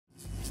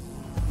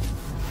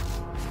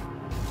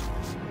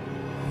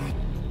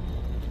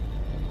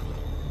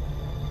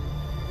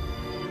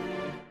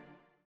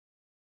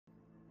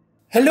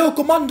Hello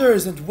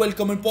commanders and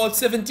welcome in part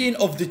 17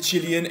 of the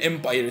Chilean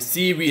Empire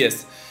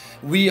series.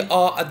 We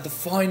are at the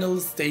final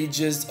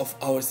stages of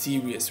our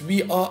series.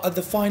 We are at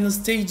the final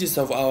stages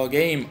of our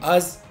game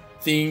as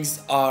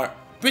things are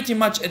pretty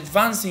much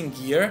advancing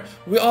here.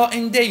 We are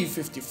in day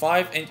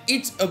 55 and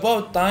it's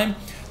about time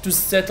to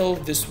settle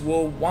this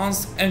war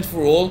once and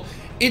for all.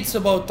 It's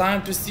about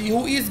time to see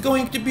who is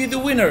going to be the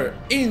winner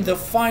in the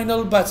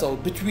final battle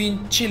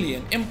between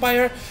Chilean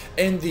Empire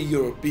and the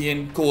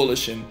European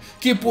coalition.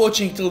 Keep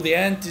watching till the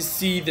end to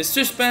see the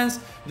suspense,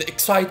 the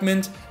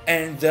excitement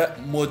and the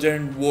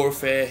modern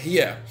warfare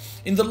here.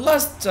 In the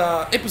last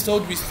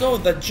episode we saw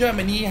that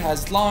Germany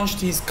has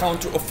launched his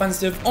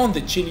counter-offensive on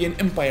the Chilean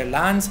Empire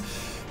lands.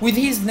 With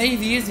his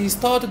navies he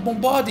started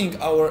bombarding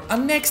our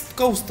annexed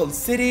coastal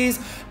cities,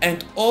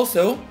 and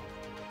also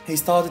he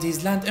started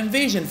his land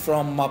invasion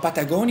from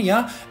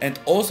Patagonia, and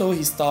also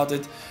he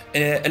started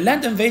a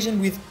land invasion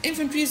with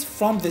infantry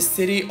from the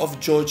city of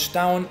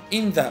Georgetown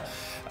in the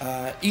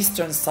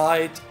eastern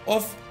side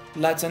of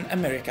Latin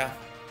America.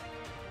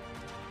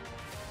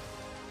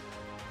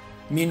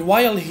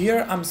 Meanwhile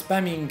here I'm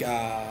spamming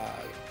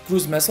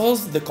cruise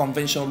missiles, the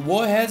conventional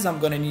warheads. I'm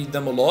gonna need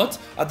them a lot.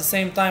 At the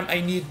same time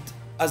I need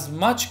as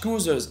much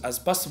cruisers as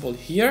possible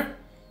here.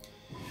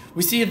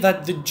 We see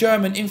that the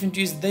German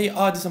infantry, they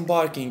are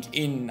disembarking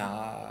in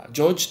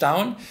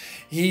Georgetown.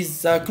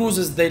 His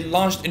cruisers, they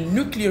launched a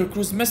nuclear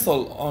cruise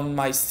missile on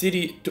my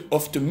city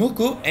of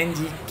Temuco and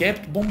he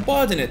kept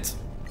bombarding it.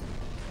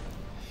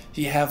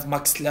 He have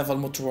max level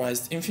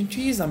motorized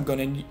infantry. I'm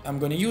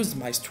gonna use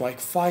my strike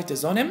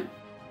fighters on him.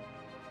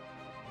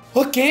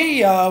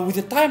 Okay, with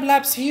the time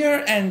lapse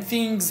here and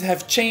things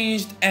have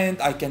changed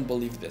and I can't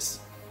believe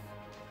this.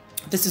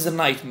 This is a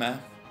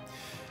nightmare.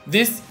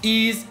 This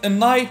is a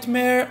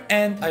nightmare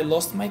and I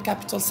lost my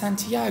capital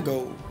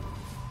Santiago.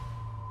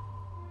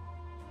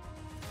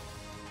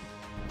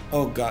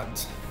 Oh god.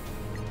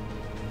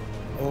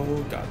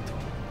 Oh god.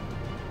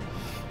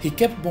 He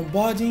kept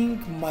bombarding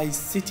my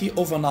city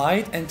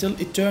overnight until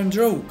it turned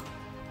rogue.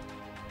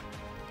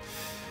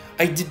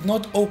 I did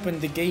not open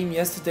the game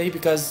yesterday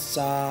because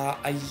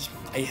I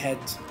had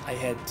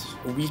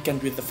a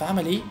weekend with the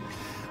family.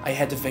 I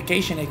had a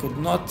vacation. I could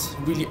not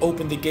really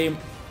open the game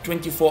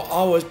 24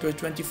 hours per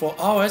 24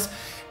 hours,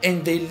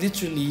 and they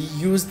literally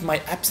used my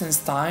absence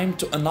time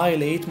to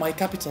annihilate my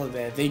capital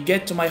there. They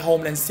get to my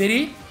homeland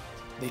city,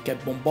 they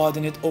kept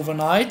bombarding it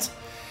overnight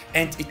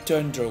and it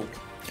turned rogue.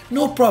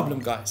 No problem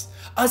guys,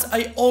 as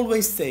I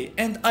always say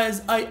and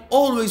as I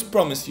always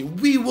promise you,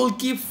 we will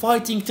keep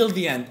fighting till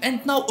the end.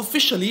 And now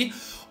officially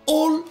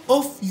all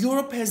of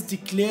Europe has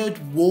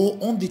declared war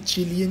on the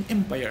Chilean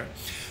Empire.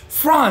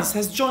 France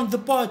has joined the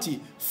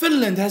party,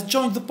 Finland has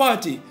joined the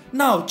party.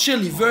 Now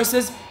Chile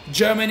versus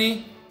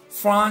Germany,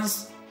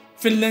 France,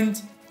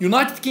 Finland,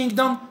 United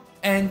Kingdom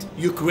and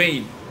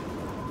Ukraine.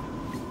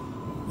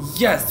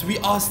 Yes, we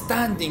are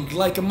standing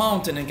like a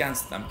mountain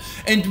against them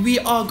and we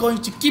are going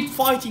to keep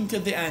fighting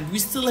till the end. We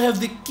still have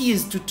the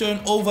keys to turn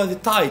over the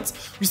tides.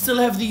 We still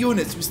have the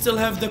units, we still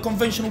have the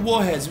conventional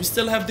warheads, we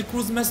still have the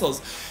cruise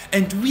missiles,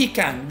 and we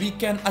can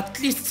at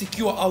least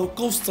secure our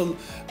coastal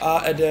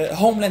the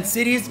homeland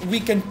cities. We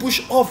can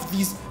push off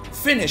these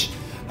Finnish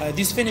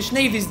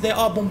navies. They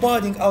are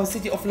bombarding our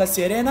city of La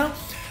Serena,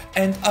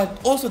 and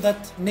also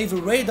that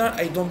naval radar,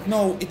 I don't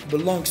know it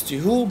belongs to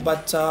who,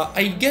 but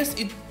I guess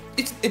it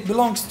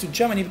belongs to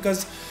Germany,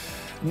 because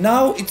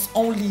now it's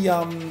only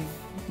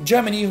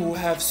Germany who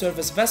have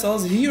surface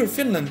vessels. Here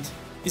Finland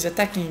is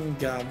attacking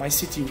my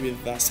city with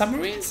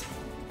submarines.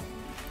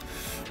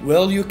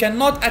 Well, you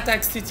cannot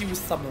attack city with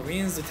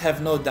submarines, it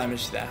have no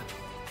damage there.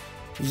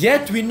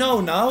 Yet we know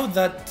now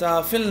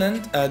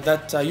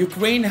that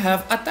Ukraine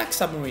have attack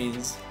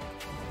submarines.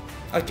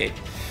 Okay,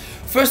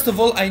 first of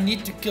all I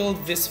need to kill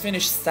this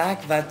Finnish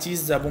stack that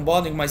is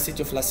bombarding my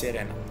city of La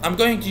Serena. I'm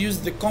going to use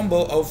the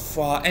combo of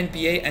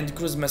NPA and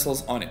cruise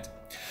missiles on it.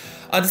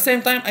 At the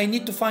same time I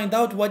need to find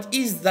out what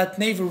is that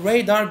naval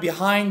radar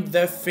behind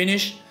the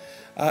Finnish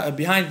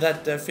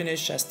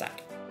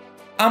stack.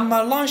 I'm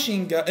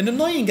launching an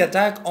annoying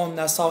attack on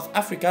South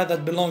Africa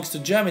that belongs to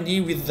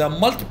Germany with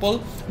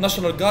multiple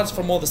national guards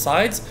from all the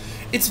sides.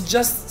 It's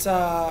just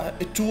a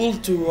tool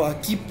to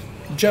keep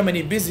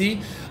Germany busy.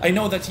 I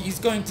know that he is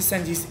going to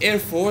send his air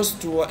force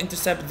to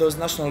intercept those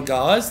national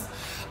guards.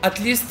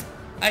 At least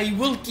I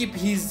will keep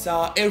his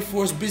air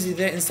force busy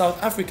there in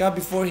South Africa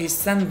before he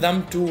sends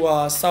them to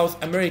South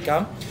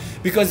America,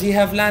 because he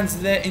have lands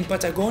there in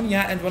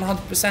Patagonia and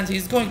 100% he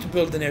is going to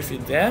build an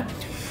airfield there.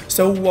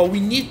 So we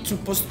need to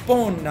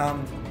postpone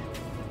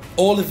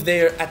all of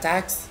their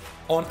attacks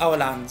on our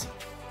land.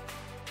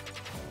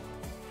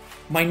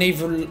 My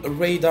naval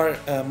radar,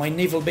 my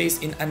naval base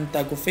in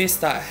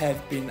Antofagasta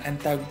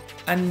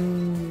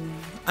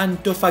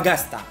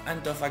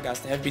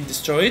have been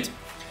destroyed.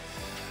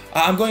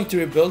 I'm going to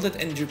rebuild it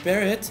and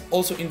repair it.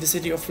 Also in the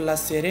city of La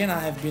Serena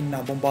have been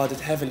bombarded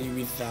heavily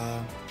with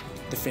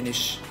the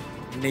Finnish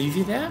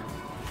navy there.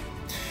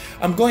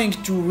 I'm going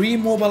to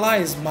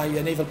remobilize my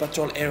naval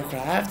patrol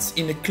aircrafts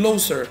in a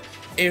closer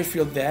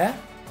airfield there,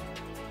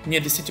 near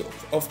the city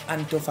of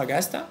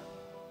Antofagasta.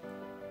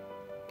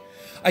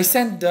 I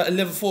sent a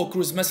level 4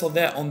 cruise missile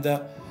there on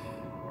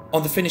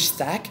the finished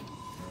stack.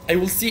 I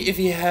will see if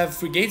he have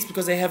frigates,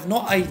 because I have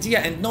no idea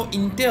and no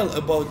intel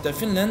about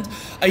Finland.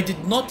 I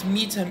did not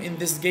meet him in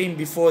this game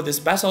before this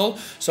battle,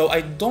 so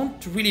I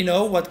don't really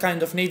know what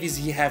kind of navies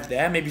he have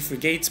there. Maybe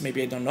frigates,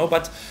 maybe I don't know,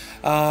 but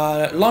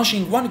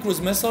launching one cruise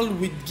missile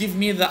would give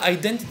me the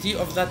identity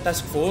of that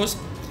task force.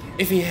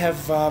 If he have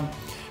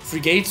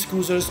frigates,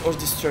 cruisers or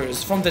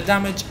destroyers. From the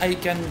damage I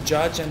can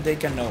judge and they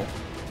can know.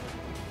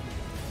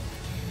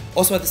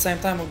 Also at the same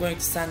time I'm going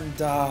to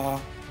send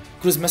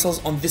cruise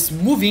missiles on this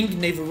moving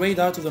naval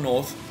radar to the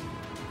north.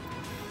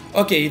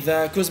 Okay,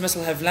 the cruise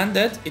missile have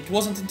landed. It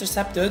wasn't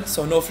intercepted,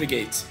 so no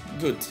frigates.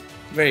 Good,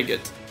 very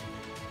good.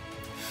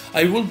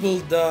 I will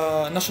build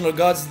National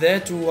Guards there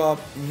to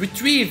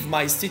retrieve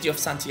my city of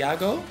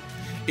Santiago.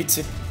 It's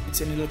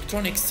an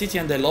electronic city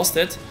and I lost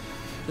it.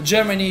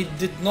 Germany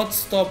did not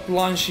stop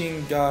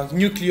launching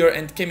nuclear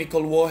and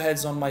chemical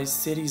warheads on my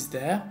cities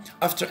there.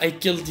 After I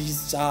killed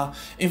his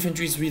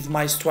infantries with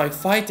my strike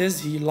fighters,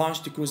 he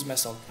launched a cruise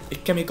missile, a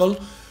chemical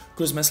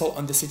cruise missile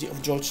on the city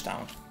of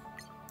Georgetown.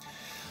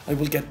 I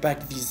will get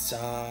back these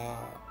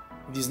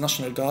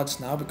National Guards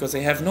now, because I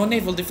have no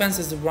naval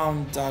defenses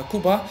around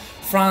Cuba.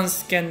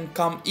 France can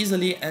come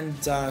easily and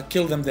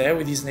kill them there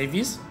with these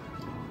navies.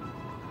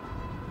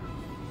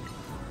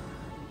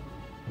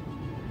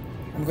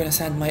 I'm gonna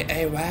send my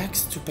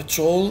AWACS to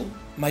patrol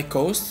my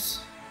coasts.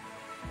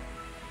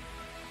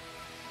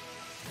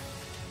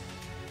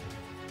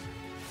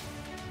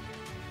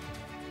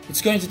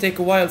 It's going to take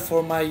a while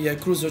for my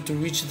cruiser to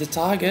reach the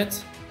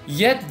target,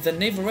 yet the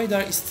naval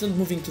radar is still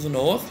moving to the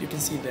north. You can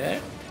see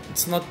there,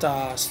 it's not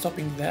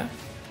stopping there.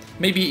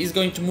 Maybe it's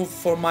going to move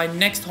for my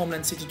next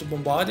homeland city to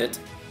bombard it.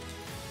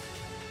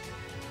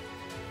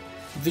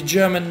 The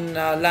German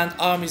land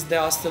armies, they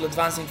are still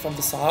advancing from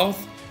the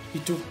south. He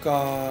took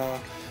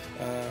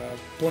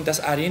Puntas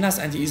Arenas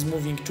and he is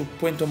moving to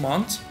Puerto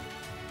Montt.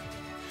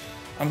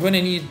 I'm going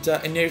to need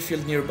an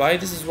airfield nearby.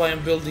 This is why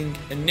I'm building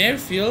an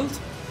airfield.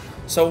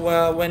 So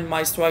when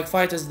my strike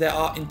fighters they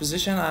are in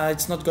position,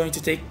 it's not going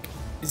to take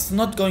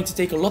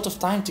a lot of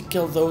time to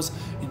kill those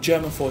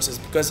German forces,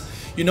 because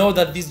you know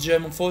that these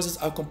German forces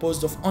are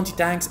composed of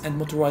anti-tanks and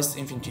motorized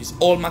infantry,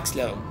 all max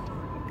level.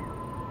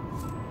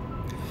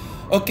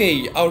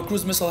 Okay, our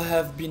cruise missile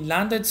have been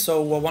landed,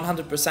 so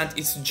 100%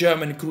 it's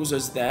German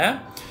cruisers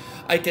there.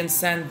 I can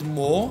send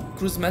more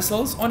cruise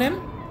missiles on him,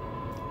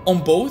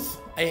 on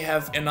both. I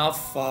have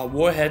enough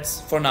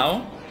warheads for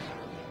now.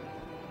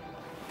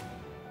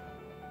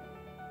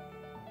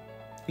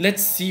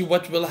 Let's see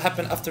what will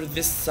happen after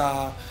this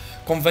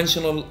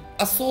conventional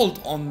assault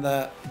on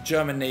the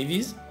German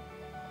navies.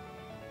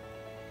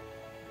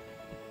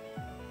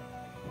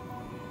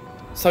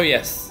 So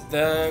yes,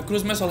 the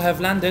cruise missile have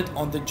landed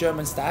on the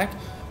German stack.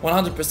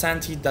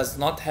 100% he does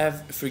not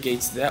have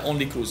frigates there,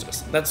 only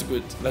cruisers. That's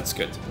good, that's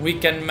good. We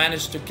can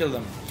manage to kill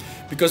them.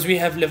 Because we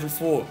have level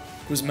 4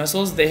 cruise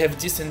missiles, they have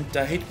decent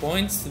hit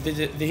points.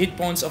 The hit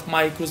points of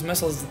my cruise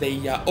missiles,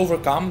 they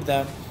overcome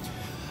the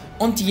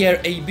anti-air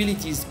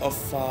abilities of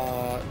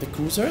the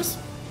cruisers.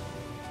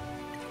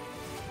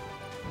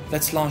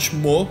 Let's launch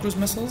more cruise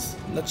missiles.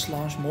 Let's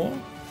launch more.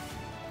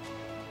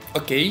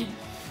 Okay,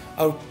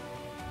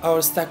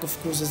 our stack of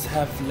cruisers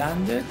have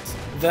landed.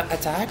 The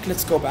attack,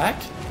 let's go back.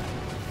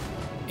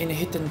 In a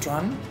hit and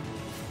run.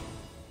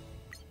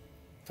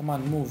 Come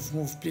on, move,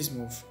 move, please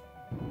move.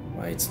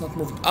 Why it's not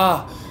moving?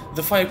 Ah,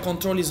 the fire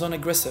control is on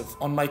aggressive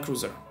on my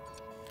cruiser.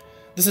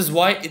 This is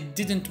why it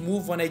didn't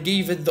move when I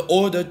gave it the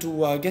order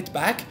to get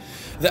back.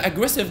 The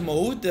aggressive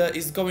mode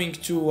is going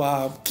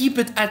to keep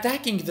it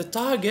attacking the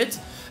target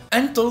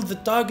until the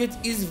target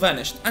is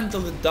vanished,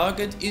 until the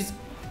target is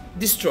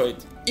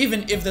destroyed.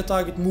 Even if the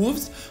target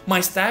moves,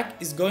 my ship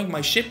is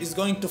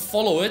going to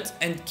follow it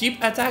and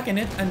keep attacking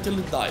it until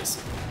it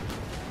dies.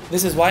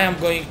 This is why I'm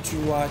going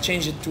to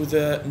change it to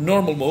the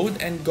normal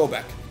mode and go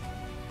back.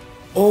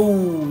 Oh,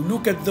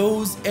 look at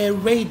those air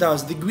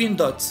radars, the green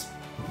dots.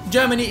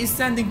 Germany is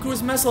sending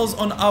cruise missiles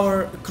on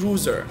our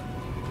cruiser.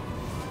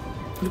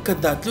 Look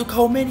at that, look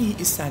how many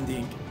he is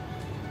sending.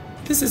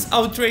 This is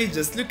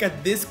outrageous, look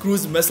at this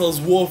cruise missiles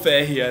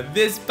warfare here.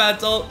 This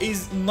battle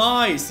is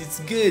nice,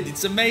 it's good,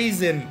 it's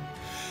amazing.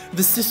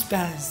 The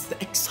suspense, the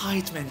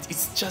excitement,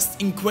 it's just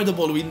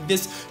incredible in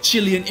this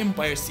Chilean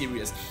Empire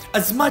series.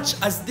 As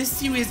much as this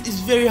series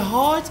is very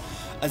hard,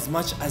 as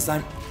much as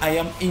I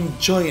am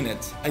enjoying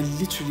it. I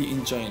literally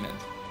enjoying it.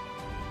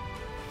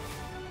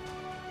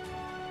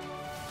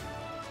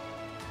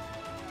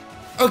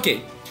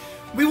 Okay,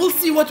 we will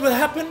see what will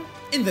happen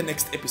in the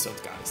next episode,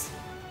 guys.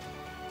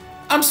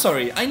 I'm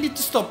sorry, I need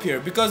to stop here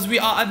because we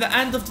are at the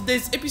end of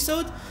today's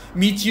episode.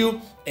 Meet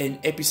you in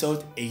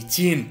episode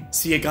 18.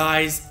 See you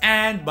guys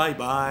and bye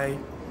bye.